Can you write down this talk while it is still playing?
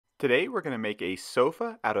Today we're going to make a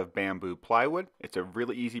sofa out of bamboo plywood. It's a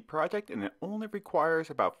really easy project and it only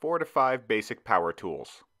requires about 4 to 5 basic power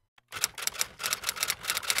tools.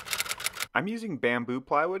 I'm using bamboo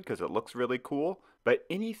plywood because it looks really cool, but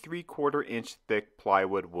any 3/4 inch thick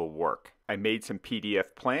plywood will work. I made some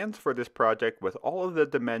PDF plans for this project with all of the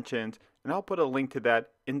dimensions, and I'll put a link to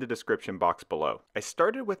that in the description box below. I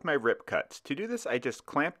started with my rip cuts. To do this, I just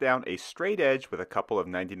clamped down a straight edge with a couple of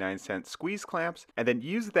 99-cent squeeze clamps, and then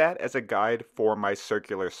used that as a guide for my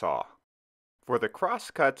circular saw. For the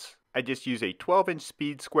cross cuts, I just use a 12-inch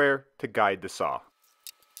speed square to guide the saw.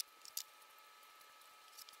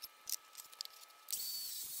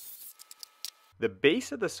 The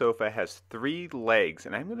base of the sofa has 3 legs,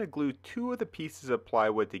 and I'm going to glue 2 of the pieces of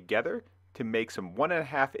plywood together to make some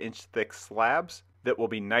 1.5 inch thick slabs that will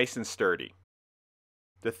be nice and sturdy.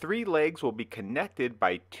 The 3 legs will be connected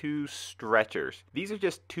by 2 stretchers. These are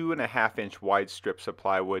just 2.5 inch wide strips of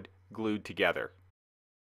plywood glued together.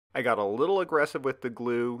 I got a little aggressive with the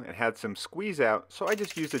glue and had some squeeze out, so I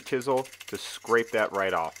just used a chisel to scrape that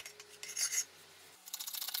right off.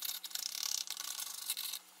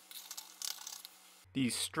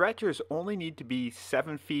 These stretchers only need to be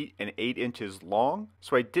 7 feet and 8 inches long,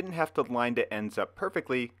 so I didn't have to line the ends up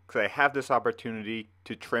perfectly because I have this opportunity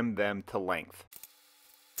to trim them to length.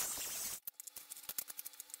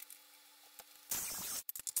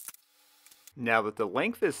 Now that the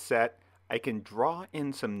length is set, I can draw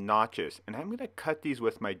in some notches, and I'm going to cut these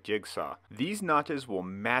with my jigsaw. These notches will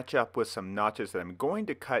match up with some notches that I'm going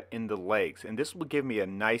to cut in the legs, and this will give me a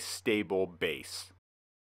nice stable base.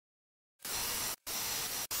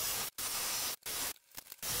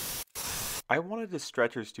 I wanted the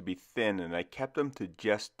stretchers to be thin, and I kept them to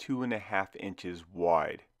just 2.5 inches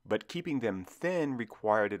wide. But keeping them thin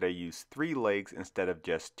required that I use 3 legs instead of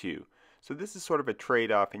just 2. So this is sort of a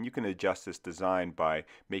trade-off, and you can adjust this design by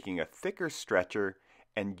making a thicker stretcher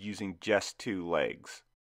and using just 2 legs.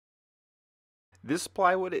 This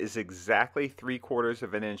plywood is exactly 3/4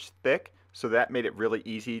 of an inch thick, so that made it really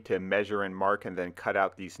easy to measure and mark and then cut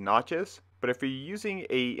out these notches. But if you're using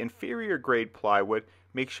a inferior grade plywood,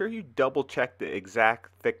 make sure you double check the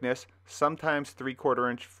exact thickness. Sometimes 3/4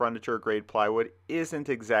 inch furniture grade plywood isn't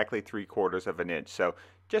exactly 3/4 of an inch, so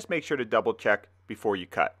just make sure to double check before you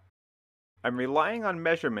cut. I'm relying on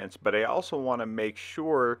measurements, but I also want to make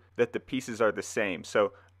sure that the pieces are the same,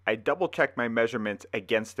 so I double check my measurements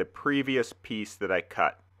against the previous piece that I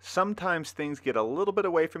cut. Sometimes things get a little bit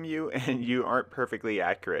away from you and you aren't perfectly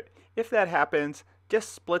accurate. If that happens,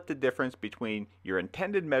 just split the difference between your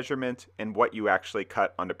intended measurements and what you actually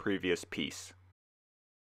cut on the previous piece.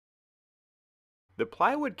 The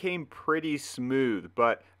plywood came pretty smooth,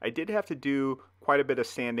 but I did have to do quite a bit of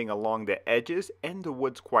sanding along the edges, and the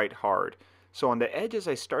wood's quite hard. So on the edges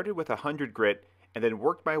I started with 100 grit and then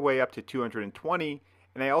worked my way up to 220,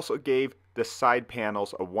 and I also gave the side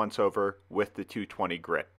panels a once over with the 220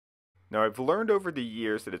 grit. Now I've learned over the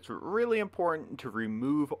years that it's really important to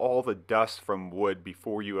remove all the dust from wood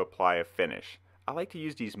before you apply a finish. I like to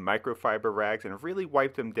use these microfiber rags and really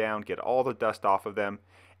wipe them down, get all the dust off of them,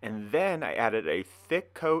 and then I added a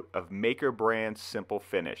thick coat of Maker brand Simple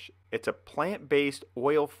Finish. It's a plant-based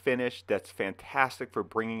oil finish that's fantastic for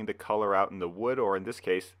bringing the color out in the wood, or in this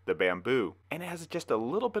case, the bamboo. And it has just a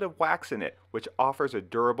little bit of wax in it, which offers a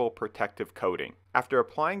durable protective coating. After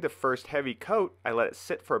applying the first heavy coat, I let it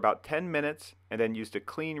sit for about 10 minutes and then used a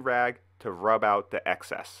clean rag to rub out the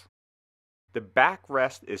excess. The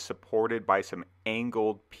backrest is supported by some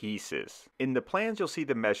angled pieces. In the plans you'll see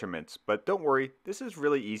the measurements, but don't worry, this is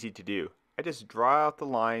really easy to do. I just draw out the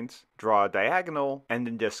lines, draw a diagonal, and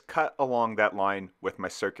then just cut along that line with my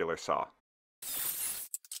circular saw.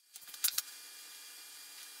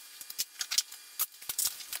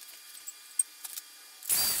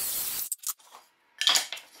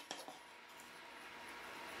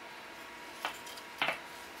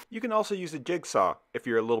 You can also use a jigsaw if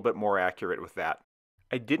you're a little bit more accurate with that.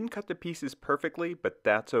 I didn't cut the pieces perfectly, but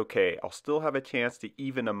that's okay. I'll still have a chance to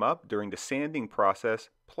even them up during the sanding process,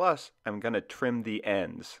 plus I'm going to trim the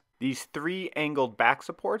ends. These 3 angled back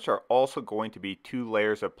supports are also going to be 2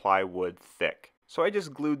 layers of plywood thick. So I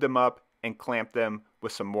just glued them up and clamped them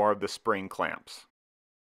with some more of the spring clamps.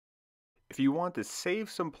 If you want to save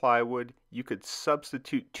some plywood, you could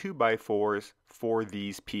substitute 2x4s for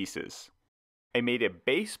these pieces. I made a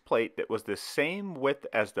base plate that was the same width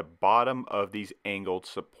as the bottom of these angled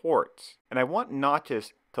supports. And I want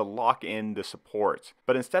notches to lock in the supports.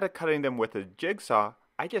 But instead of cutting them with a jigsaw,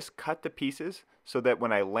 I just cut the pieces so that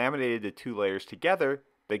when I laminated the 2 layers together,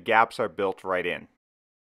 the gaps are built right in.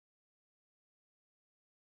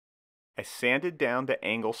 I sanded down the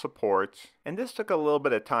angle supports, and this took a little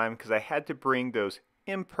bit of time because I had to bring those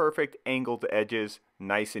imperfect angled edges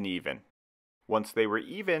nice and even. Once they were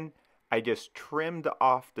even, I just trimmed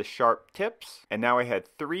off the sharp tips, and now I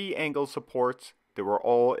had 3 angled supports that were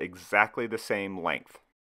all exactly the same length.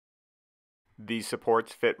 These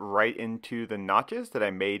supports fit right into the notches that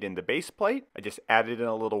I made in the base plate. I just added in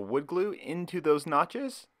a little wood glue into those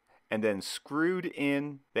notches and then screwed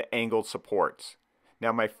in the angled supports.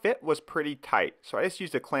 Now my fit was pretty tight, so I just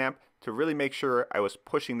used a clamp to really make sure I was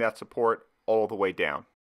pushing that support all the way down.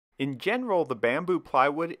 In general, the bamboo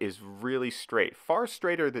plywood is really straight, far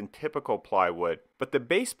straighter than typical plywood, but the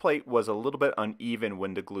base plate was a little bit uneven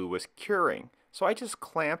when the glue was curing, so I just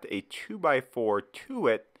clamped a 2x4 to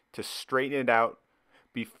it to straighten it out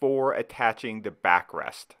before attaching the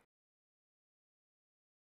backrest.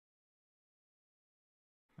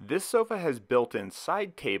 This sofa has built-in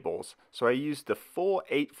side tables, so I used the full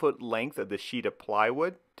 8-foot length of the sheet of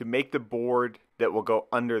plywood to make the board that will go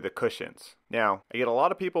under the cushions. Now, I get a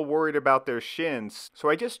lot of people worried about their shins, so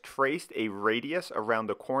I just traced a radius around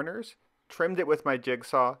the corners, trimmed it with my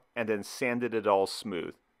jigsaw, and then sanded it all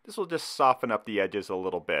smooth. This will just soften up the edges a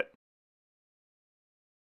little bit.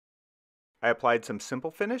 I applied some simple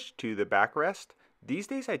finish to the backrest. These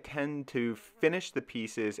days I tend to finish the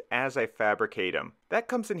pieces as I fabricate them. That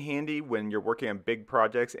comes in handy when you're working on big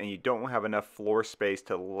projects and you don't have enough floor space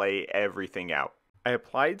to lay everything out. I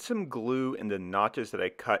applied some glue in the notches that I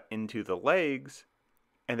cut into the legs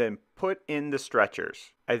and then put in the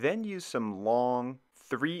stretchers. I then used some long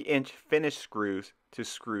 3-inch finish screws to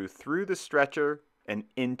screw through the stretcher and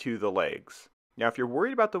into the legs. Now if you're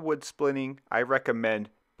worried about the wood splitting, I recommend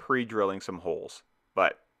pre-drilling some holes,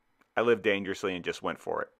 but I lived dangerously and just went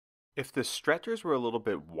for it. If the stretchers were a little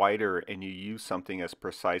bit wider and you use something as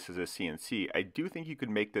precise as a CNC, I do think you could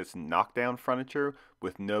make this knockdown furniture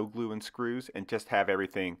with no glue and screws and just have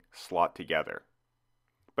everything slot together.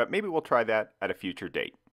 But maybe we'll try that at a future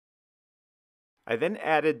date. I then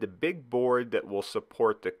added the big board that will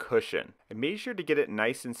support the cushion. I made sure to get it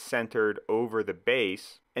nice and centered over the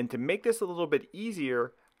base, and to make this a little bit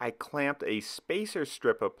easier, I clamped a spacer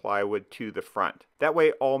strip of plywood to the front. That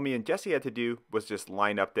way all me and Jesse had to do was just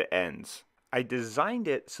line up the ends. I designed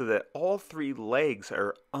it so that all 3 legs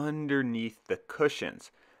are underneath the cushions.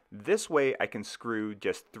 This way I can screw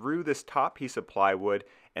just through this top piece of plywood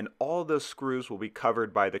and all those screws will be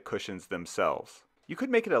covered by the cushions themselves. You could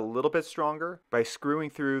make it a little bit stronger by screwing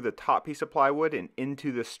through the top piece of plywood and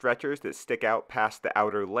into the stretchers that stick out past the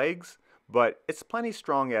outer legs, but it's plenty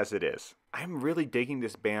strong as it is. I'm really digging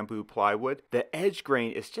this bamboo plywood. The edge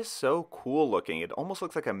grain is just so cool looking. It almost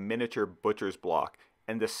looks like a miniature butcher's block,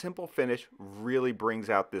 and the simple finish really brings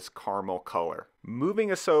out this caramel color. Moving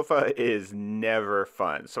a sofa is never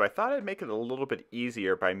fun, so I thought I'd make it a little bit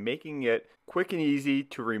easier by making it quick and easy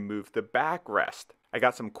to remove the backrest. I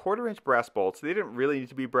got some 1/4-inch brass bolts. They didn't really need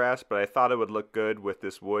to be brass, but I thought it would look good with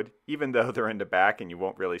this wood, even though they're in the back and you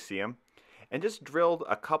won't really see them. And just drilled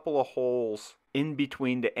a couple of holes in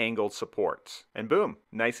between the angled supports. And boom,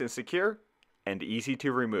 nice and secure and easy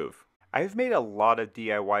to remove. I've made a lot of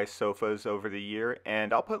DIY sofas over the year,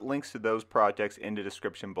 and I'll put links to those projects in the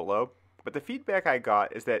description below. But the feedback I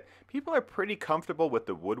got is that people are pretty comfortable with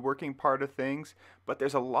the woodworking part of things, but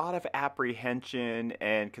there's a lot of apprehension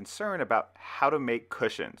and concern about how to make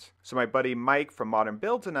cushions. So my buddy Mike from Modern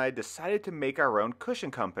Builds and I decided to make our own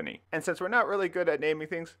cushion company. And since we're not really good at naming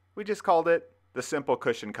things, we just called it the Simple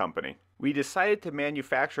Cushion Company. We decided to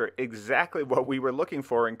manufacture exactly what we were looking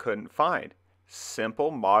for and couldn't find.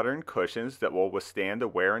 Simple modern cushions that will withstand the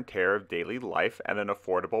wear and tear of daily life at an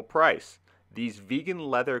affordable price. These vegan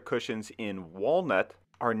leather cushions in walnut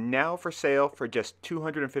are now for sale for just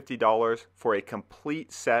 $250 for a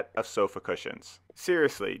complete set of sofa cushions.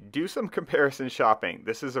 Seriously, do some comparison shopping.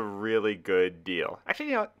 This is a really good deal.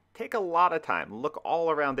 Actually, take a lot of time. Look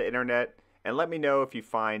all around the internet and let me know if you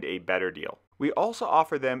find a better deal. We also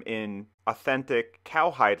offer them in authentic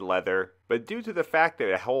cowhide leather, but due to the fact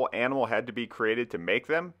that a whole animal had to be created to make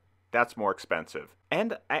them, that's more expensive.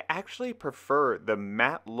 And I actually prefer the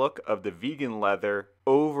matte look of the vegan leather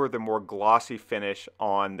over the more glossy finish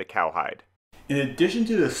on the cowhide. In addition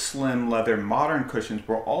to the slim leather modern cushions,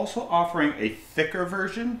 we're also offering a thicker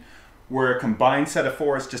version where a combined set of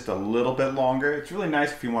 4 is just a little bit longer. It's really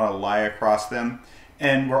nice if you want to lie across them.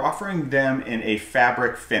 And we're offering them in a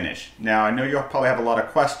fabric finish. Now, I know you'll probably have a lot of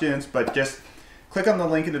questions, but just click on the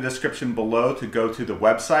link in the description below to go to the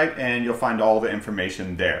website and you'll find all the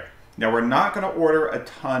information there. Now, we're not going to order a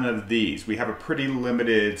ton of these. We have a pretty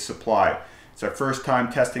limited supply. It's our first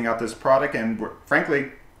time testing out this product, and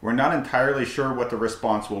frankly, we're not entirely sure what the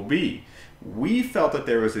response will be. We felt that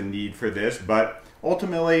there was a need for this, but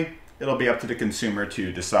ultimately it'll be up to the consumer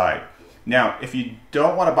to decide. Now, if you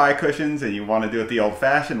don't want to buy cushions and you want to do it the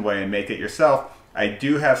old-fashioned way and make it yourself, I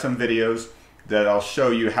do have some videos that I'll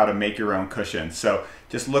show you how to make your own cushions. So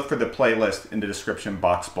just look for the playlist in the description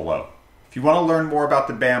box below. If you want to learn more about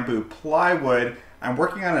the bamboo plywood, I'm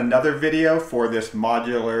working on another video for this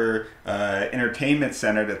modular entertainment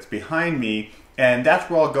center that's behind me, and that's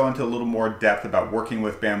where I'll go into a little more depth about working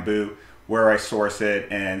with bamboo, where I source it,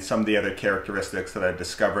 and some of the other characteristics that I've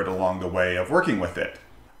discovered along the way of working with it.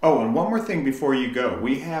 Oh, and one more thing before you go.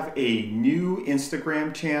 We have a new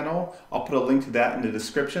Instagram channel. I'll put a link to that in the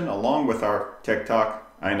description along with our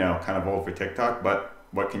TikTok. I know, kind of old for TikTok, but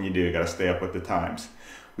what can you do? You gotta stay up with the times.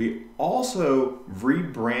 We also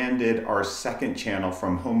rebranded our second channel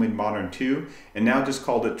from Homemade Modern 2 and now just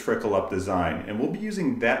called it Trickle Up Design. And we'll be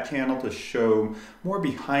using that channel to show more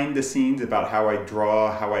behind the scenes about how I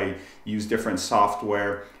draw, how I use different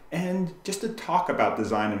software, and just to talk about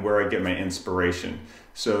design and where I get my inspiration.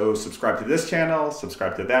 So subscribe to this channel,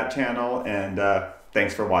 subscribe to that channel, and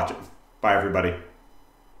thanks for watching. Bye everybody.